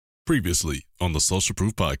Previously on the Social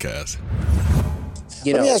Proof Podcast.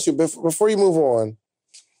 Let me ask you, before you move on,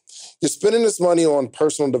 you're spending this money on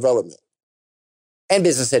personal development. And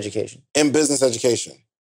business education.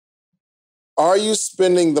 Are you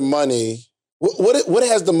spending the money, what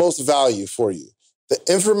has the most value for you? The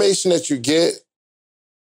information that you get,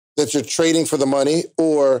 that you're trading for the money,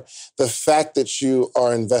 or the fact that you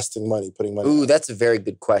are investing money, putting money Ooh, out? that's a very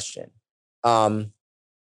good question.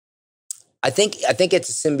 I think it's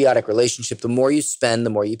a symbiotic relationship. The more you spend, the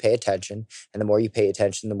more you pay attention. And the more you pay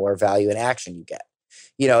attention, the more value and action you get.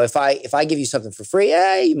 You know, if I give you something for free,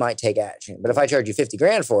 you might take action. But if I charge you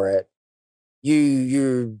 $50,000 for it,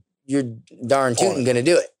 you're darn tootin' gonna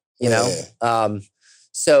do it. You know?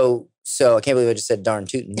 So I can't believe I just said darn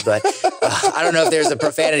tootin', but I don't know if there's a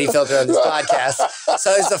profanity filter on this podcast.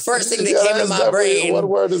 So it's the first thing that came to my brain. What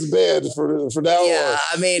word is banned for now on? Yeah,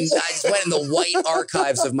 I mean, I just went in the white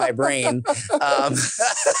archives of my brain. I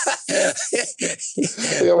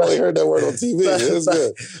think I've only heard that word on TV. It's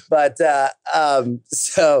good. But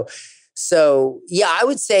so yeah, I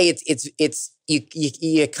would say it's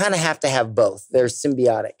you kind of have to have both. They're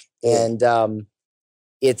symbiotic, and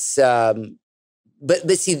it's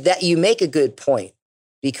but see that you make a good point,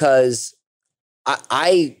 because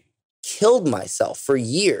I killed myself for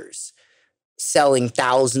years selling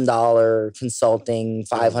 $1,000 consulting,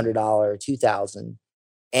 $500, $2,000.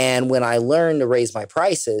 And when I learned to raise my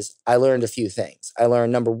prices, I learned a few things. I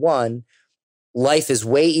learned, number one, life is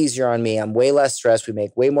way easier on me. I'm way less stressed. We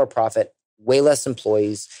make way more profit, way less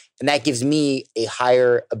employees. And that gives me a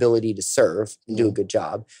higher ability to serve and do a good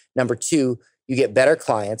job. Number two, you get better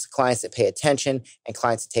clients that pay attention, and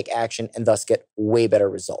clients that take action, and thus get way better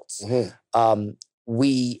results. I'll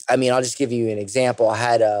just give you an example. I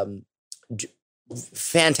had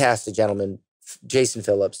fantastic gentleman, Jason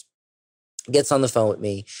Phillips, gets on the phone with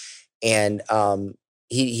me, and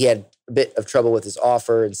he had a bit of trouble with his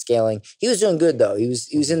offer and scaling. He was doing good though. He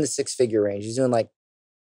was in the 6-figure range. He was doing like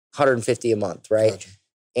 $150 a month, right? Gotcha.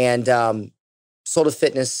 And sold a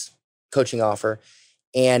fitness coaching offer,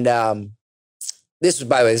 and this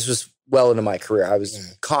was well into my career.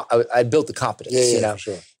 I built the competence, you know.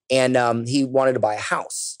 Sure. And he wanted to buy a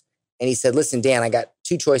house, and he said, "Listen, Dan, I got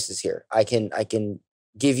two choices here. I can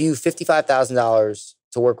give you $55,000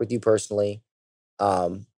 to work with you personally,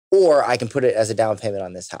 or I can put it as a down payment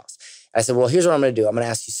on this house." I said, "Well, here's what I'm going to do. I'm going to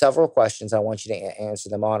ask you several questions. I want you to answer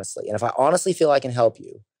them honestly. And if I honestly feel I can help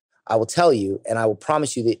you, I will tell you, and I will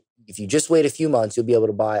promise you that if you just wait a few months, you'll be able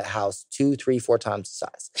to buy a house 2, 3, 4 times the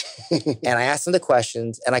size." And I asked him the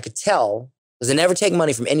questions, and I could tell, because I never take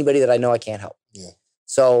money from anybody that I know I can't help. Yeah.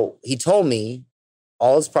 So he told me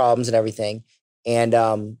all his problems and everything. And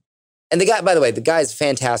the guy, by the way, the guy is a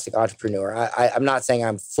fantastic entrepreneur. I'm not saying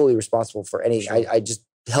I'm fully responsible for anything. Sure. I just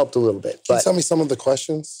helped a little bit. Can you tell me some of the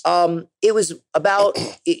questions? It was about,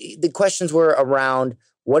 the questions were around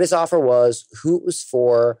what his offer was, who it was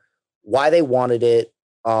for, why they wanted it,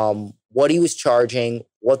 what he was charging,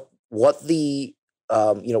 what the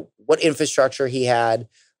what infrastructure he had,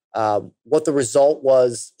 what the result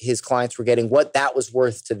was his clients were getting, what that was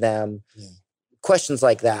worth to them, questions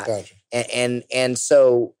like that. Gotcha. And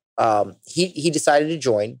so he decided to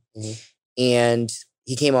join, and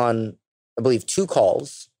he came on, I believe, 2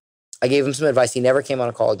 calls. I gave him some advice. He never came on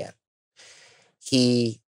a call again.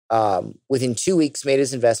 He within 2 weeks made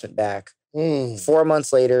his investment back. 4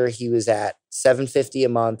 months later, he was at $750 a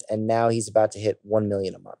month, and now he's about to hit $1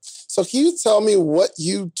 million a month. So can you tell me what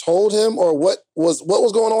you told him, or what was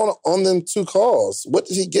going on them 2 calls? What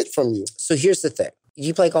did he get from you? So here's the thing.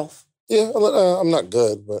 You play golf? Yeah, I'm not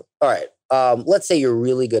good, but... All right. Let's say you're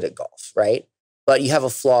really good at golf, right? But you have a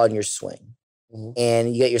flaw in your swing,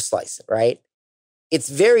 and you get your slice, right? It's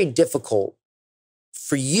very difficult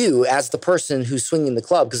for you as the person who's swinging the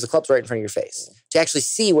club, because the club's right in front of your face, to actually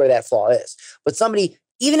see where that flaw is. But somebody,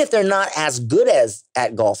 even if they're not as good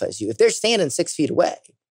at golf as you, if they're standing 6 feet away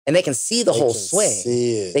and they can see the whole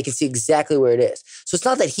swing, they can see exactly where it is. So it's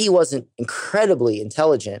not that he wasn't incredibly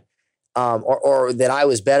intelligent, or that I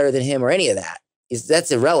was better than him or any of that.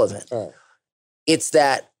 That's irrelevant. Right. It's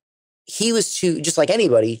that he was just like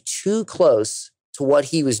anybody, too close to what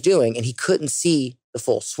he was doing, and he couldn't see the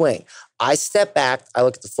full swing. I step back, I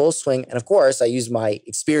look at the full swing, and of course, I use my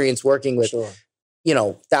experience working with,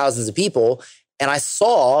 thousands of people, and I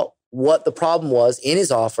saw what the problem was in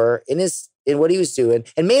his offer, in what he was doing,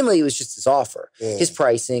 and mainly it was just his offer, his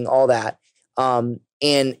pricing, all that. And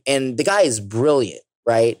the guy is brilliant,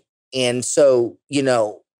 right? And so,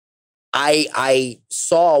 I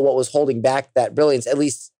saw what was holding back that brilliance, at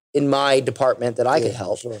least in my department that I could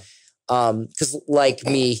help. Sure. Because like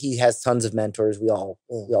me, he has tons of mentors. We all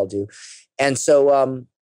do. And so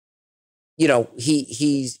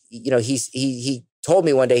he told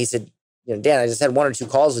me one day, he said, Dan, I just had 1 or 2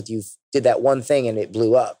 calls with you, did that one thing and it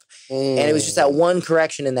blew up. And it was just that one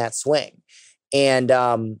correction in that swing. And,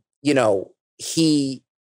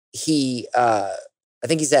 I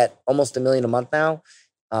think he's at almost $1 million a month now,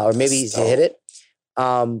 or maybe he's hit it.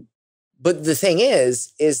 But the thing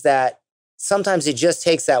is that sometimes it just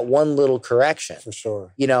takes that one little correction. For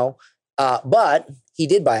sure. But he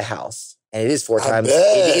did buy a house, and it is 4 times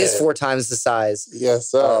the size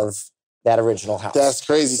of that original house. That's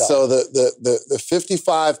crazy. So the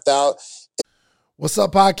 55,000. What's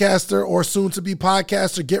up, podcaster or soon-to-be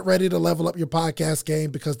podcaster? Get ready to level up your podcast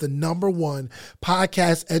game because the #1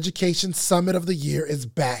 podcast education summit of the year is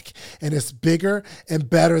back, and it's bigger and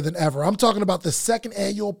better than ever. I'm talking about the 2nd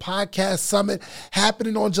annual podcast summit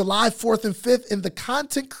happening on July 4th and 5th in the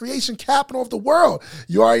content creation capital of the world.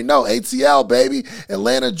 You already know, ATL, baby.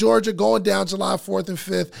 Atlanta, Georgia, going down July 4th and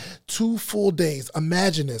 5th, 2 full days.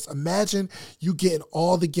 Imagine this. Imagine you getting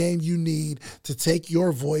all the game you need to take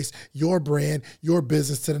your voice, your brand, your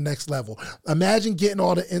business to the next level. Imagine getting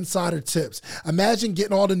all the insider tips. Imagine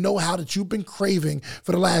getting all the know-how that you've been craving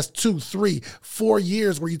for the last 2, 3, 4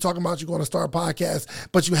 years where you're talking about you're going to start a podcast,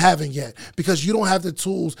 but you haven't yet because you don't have the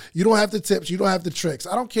tools, you don't have the tips, you don't have the tricks.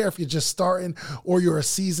 I don't care if you're just starting or you're a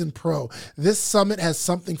seasoned pro. This summit has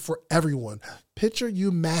something for everyone. Picture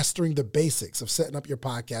you mastering the basics of setting up your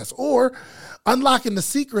podcast or unlocking the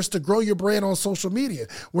secrets to grow your brand on social media.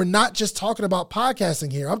 We're not just talking about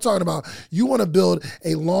podcasting here. I'm talking about you want to build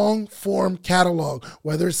a long form catalog,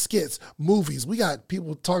 whether it's skits, movies. We got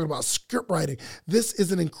people talking about script writing. This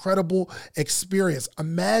is an incredible experience.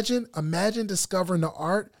 Imagine discovering the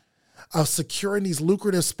art of securing these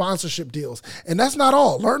lucrative sponsorship deals. And that's not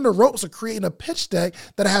all. Learn the ropes of creating a pitch deck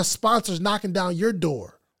that has sponsors knocking down your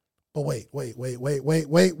door. But wait.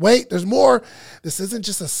 There's more. This isn't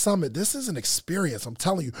just a summit. This is an experience. I'm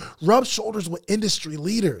telling you, rub shoulders with industry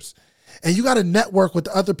leaders. And you got to network with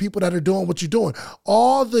the other people that are doing what you're doing.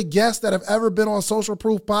 All the guests that have ever been on Social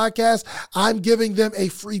Proof Podcast, I'm giving them a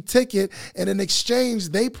free ticket. And in exchange,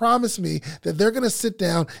 they promise me that they're going to sit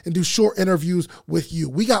down and do short interviews with you.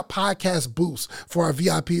 We got podcast booths for our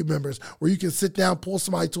VIP members where you can sit down, pull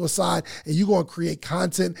somebody to a side, and you're going to create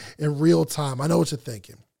content in real time. I know what you're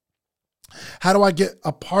thinking. How do I get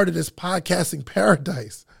a part of this podcasting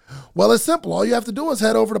paradise? Well, it's simple. All you have to do is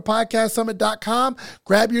head over to podcastsummit.com,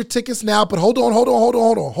 grab your tickets now. But hold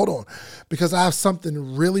on. Because I have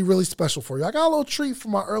something really, really special for you. I got a little treat for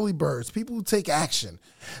my early birds, people who take action.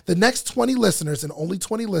 The next 20 listeners and only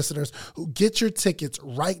 20 listeners who get your tickets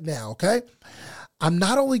right now, okay? I'm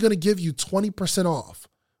not only going to give you 20% off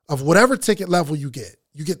of whatever ticket level you get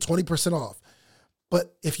 20% off.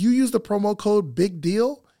 But if you use the promo code Big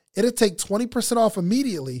Deal, it'll take 20% off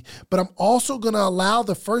immediately, but I'm also going to allow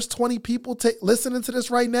the first 20 people listening to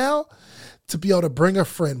this right now to be able to bring a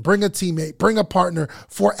friend, bring a teammate, bring a partner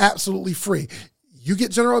for absolutely free. You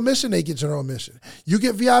get general admission, they get general admission. You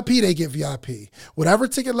get VIP, they get VIP. Whatever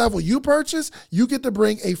ticket level you purchase, you get to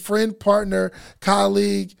bring a friend, partner,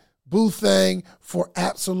 colleague, booth thing for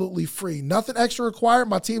absolutely free. Nothing extra required.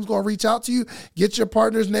 My team's going to reach out to you, get your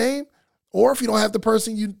partner's name, or if you don't have the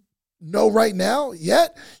person you know right now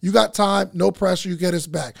yet, you got time, no pressure, you get us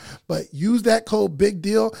back. But use that code Big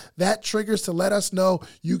Deal. That triggers to let us know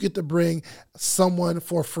you get to bring someone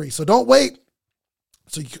for free. So don't wait.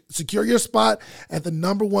 So secure your spot at the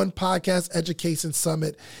 #1 podcast education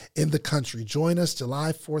summit in the country. Join us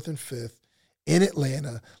July 4th and 5th in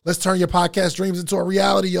Atlanta. Let's turn your podcast dreams into a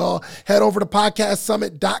reality, y'all. Head over to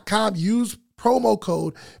podcastsummit.com. Use promo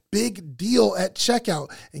code Big Deal at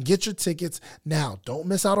checkout and get your tickets now. Don't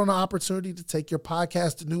miss out on the opportunity to take your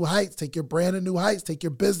podcast to new heights, take your brand to new heights, take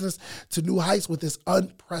your business to new heights with this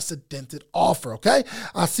unprecedented offer, okay?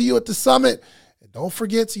 I'll see you at the summit. And don't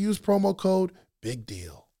forget to use promo code Big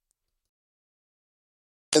Deal.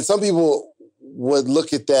 And some people would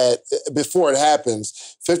look at that before it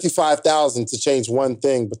happens, 55,000 to change one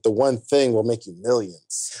thing, but the one thing will make you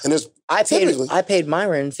millions. And I paid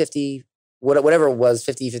Myron 50, whatever it was,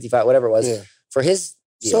 50, 55, whatever it was, for his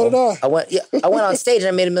deal. So did I. I went on stage and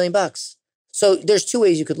I made $1 million. So there's 2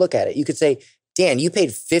 ways you could look at it. You could say, Dan, you paid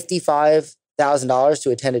 $55,000 to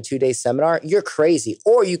attend a 2-day seminar. You're crazy.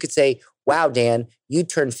 Or you could say, wow, Dan, you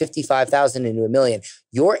turned 55,000 into $1 million.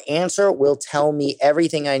 Your answer will tell me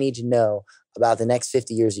everything I need to know about the next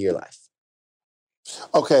 50 years of your life.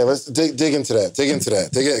 Okay, let's dig into that.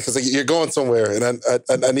 Because you're going somewhere, and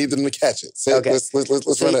I need them to catch it. Okay. Let's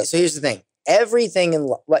run it. So here's the thing. Everything in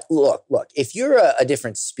look. If you're a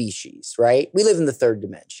different species, right? We live in the 3rd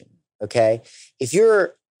dimension. Okay. If you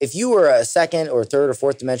were a 2nd or 3rd or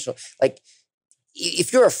 4th dimensional, like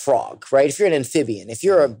if you're a frog, right? If you're an amphibian, if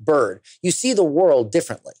you're a bird, you see the world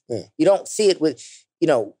differently. Yeah. You don't see it with,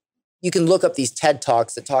 you can look up these TED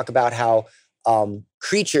Talks that talk about how any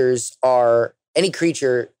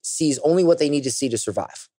creature sees only what they need to see to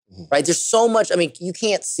survive, right? There's so much, you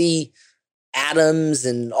can't see atoms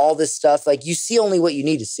and all this stuff. Like you see only what you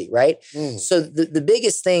need to see, right? So the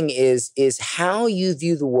biggest thing is how you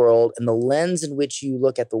view the world, and the lens in which you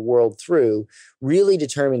look at the world through really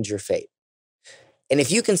determines your fate. And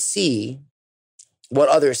if you can see what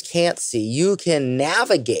others can't see, you can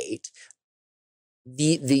navigate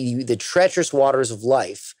the treacherous waters of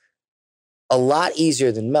life a lot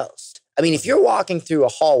easier than most. If you're walking through a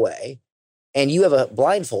hallway and you have a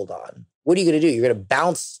blindfold on, what are you going to do? You're going to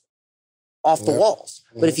bounce off the walls.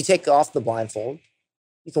 But if you take off the blindfold,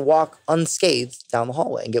 you can walk unscathed down the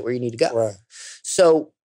hallway and get where you need to go. Right.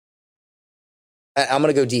 So I'm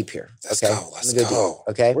going to go deep here. Let's go. Let's go deep,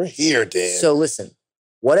 okay? We're here, Dan. So listen,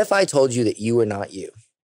 what if I told you that you were not you?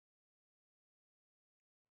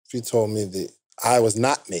 If you told me that I was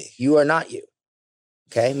not me. You are not you.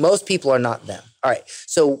 Okay? Most people are not them. All right.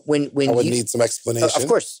 So when I would need some explanation. Of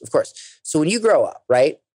course. So when you grow up,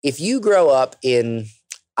 right? If you grow up in,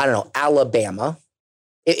 Alabama.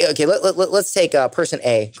 Okay, let's take person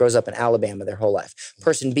A grows up in Alabama their whole life.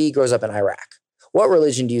 Person B grows up in Iraq. What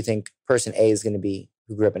religion do you think person A is going to be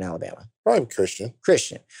who grew up in Alabama? Probably Christian.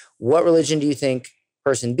 Christian. What religion do you think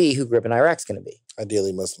person B who grew up in Iraq is going to be?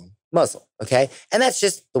 Ideally Muslim. Muslim, okay? And that's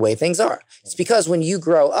just the way things are. It's because when you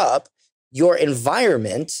grow up, your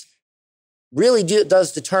environment really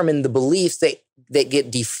does determine the beliefs that get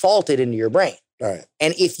defaulted into your brain. All right.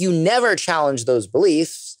 And if you never challenge those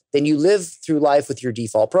beliefs, then you live through life with your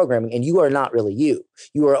default programming, and you are not really you.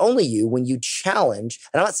 You are only you when you challenge,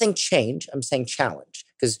 and I'm not saying change, I'm saying challenge,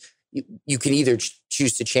 because you can either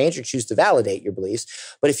choose to change or choose to validate your beliefs.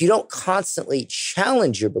 But if you don't constantly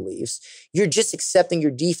challenge your beliefs, you're just accepting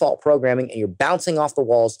your default programming and you're bouncing off the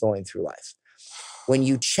walls going through life. When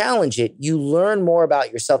you challenge it, you learn more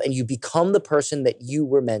about yourself and you become the person that you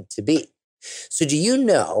were meant to be. So do you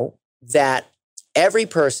know that every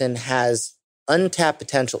person has untapped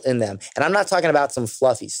potential in them? And I'm not talking about some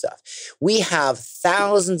fluffy stuff. We have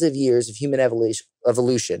thousands of years of human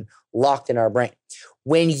evolution locked in our brain.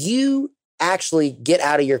 When you actually get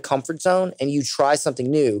out of your comfort zone and you try something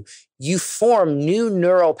new, you form new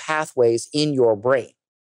neural pathways in your brain.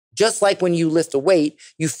 Just like when you lift a weight,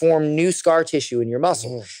 you form new scar tissue in your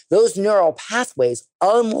muscle. Those neural pathways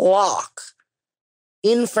unlock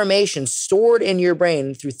information stored in your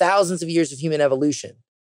brain through thousands of years of human evolution.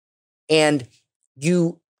 And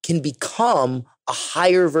you can become a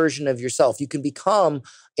higher version of yourself. You can become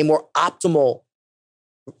a more optimal,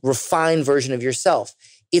 refined version of yourself.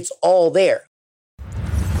 It's all there.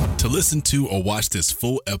 To listen to or watch this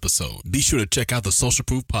full episode, be sure to check out the Social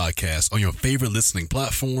Proof Podcast on your favorite listening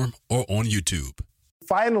platform or on YouTube.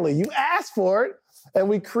 Finally, you asked for it, and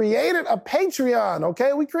we created a Patreon,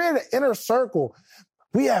 okay? We created an inner circle.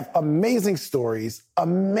 We have amazing stories,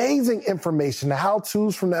 amazing information, the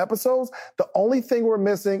how-tos from the episodes. The only thing we're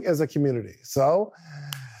missing is a community. So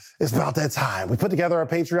it's about that time. We put together a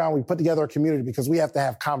Patreon, we put together a community because we have to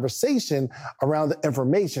have conversation around the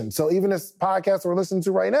information. So even this podcast we're listening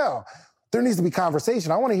to right now, there needs to be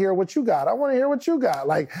conversation. I want to hear what you got. I want to hear what you got.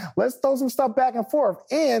 Like, let's throw some stuff back and forth.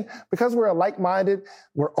 And because we're like-minded,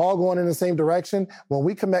 we're all going in the same direction. When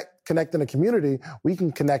we connect in a community, we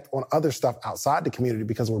can connect on other stuff outside the community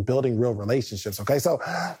because we're building real relationships, okay? So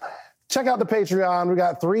check out the Patreon. We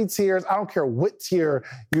got 3 tiers. I don't care what tier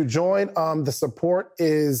you join. The support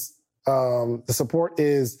is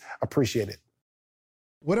appreciated.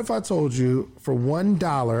 What if I told you for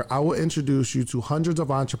 $1, I will introduce you to hundreds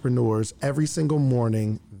of entrepreneurs every single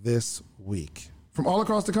morning this week? From all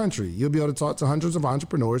across the country, you'll be able to talk to hundreds of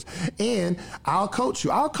entrepreneurs, and I'll coach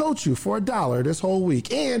you. I'll coach you for $1 this whole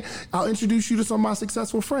week, and I'll introduce you to some of my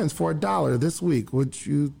successful friends for $1 this week. Would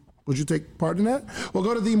you take part in that? Well,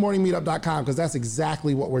 go to themorningmeetup.com because that's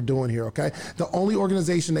exactly what we're doing here, okay? The only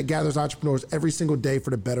organization that gathers entrepreneurs every single day for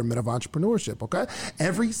the betterment of entrepreneurship, okay?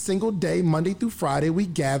 Every single day, Monday through Friday, we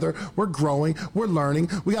gather, we're growing, we're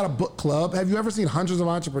learning. We got a book club. Have you ever seen hundreds of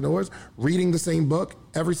entrepreneurs reading the same book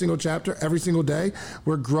every single chapter, every single day?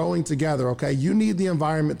 We're growing together, okay? You need the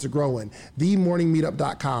environment to grow in.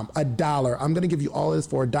 Themorningmeetup.com, $1. I'm gonna give you all this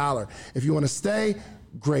for $1. If you wanna stay,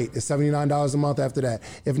 great. It's $79 a month after that.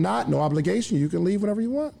 If not, no obligation. You can leave whenever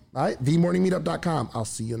you want. All right? Themorningmeetup.com. I'll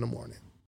see you in the morning.